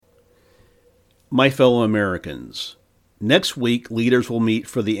My fellow Americans, next week leaders will meet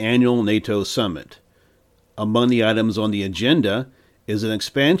for the annual NATO summit. Among the items on the agenda is an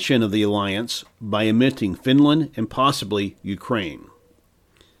expansion of the alliance by omitting Finland and possibly Ukraine.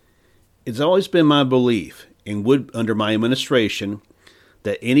 It's always been my belief, and would under my administration,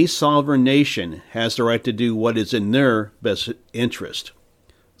 that any sovereign nation has the right to do what is in their best interest,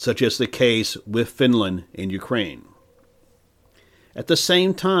 such as the case with Finland and Ukraine. At the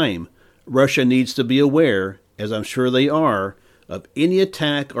same time, Russia needs to be aware, as I'm sure they are, of any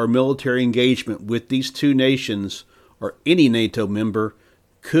attack or military engagement with these two nations or any NATO member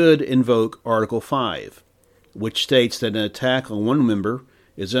could invoke Article 5, which states that an attack on one member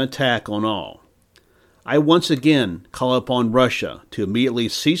is an attack on all. I once again call upon Russia to immediately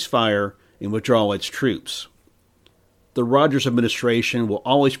cease fire and withdraw its troops. The Rogers administration will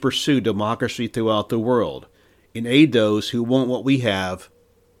always pursue democracy throughout the world and aid those who want what we have,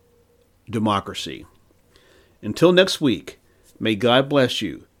 democracy. Until next week, may God bless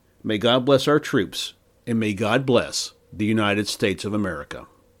you, may God bless our troops, and may God bless the United States of America.